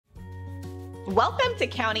Welcome to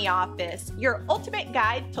County Office, your ultimate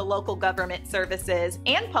guide to local government services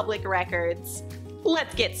and public records.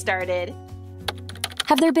 Let's get started.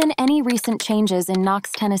 Have there been any recent changes in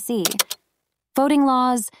Knox, Tennessee? Voting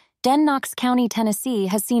laws. Knox County, Tennessee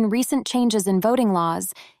has seen recent changes in voting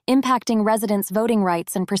laws, impacting residents' voting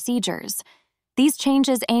rights and procedures. These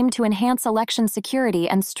changes aim to enhance election security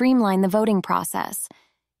and streamline the voting process.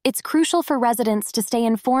 It's crucial for residents to stay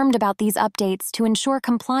informed about these updates to ensure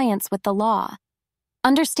compliance with the law.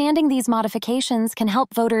 Understanding these modifications can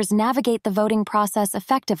help voters navigate the voting process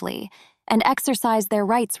effectively and exercise their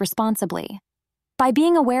rights responsibly. By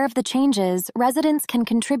being aware of the changes, residents can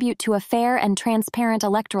contribute to a fair and transparent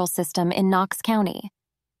electoral system in Knox County.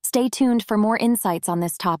 Stay tuned for more insights on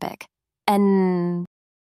this topic.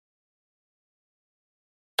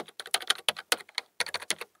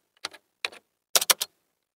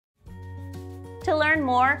 To learn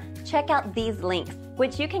more, check out these links,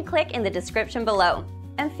 which you can click in the description below.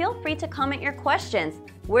 And feel free to comment your questions.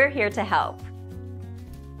 We're here to help.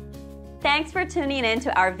 Thanks for tuning in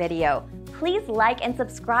to our video. Please like and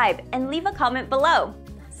subscribe and leave a comment below.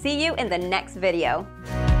 See you in the next video.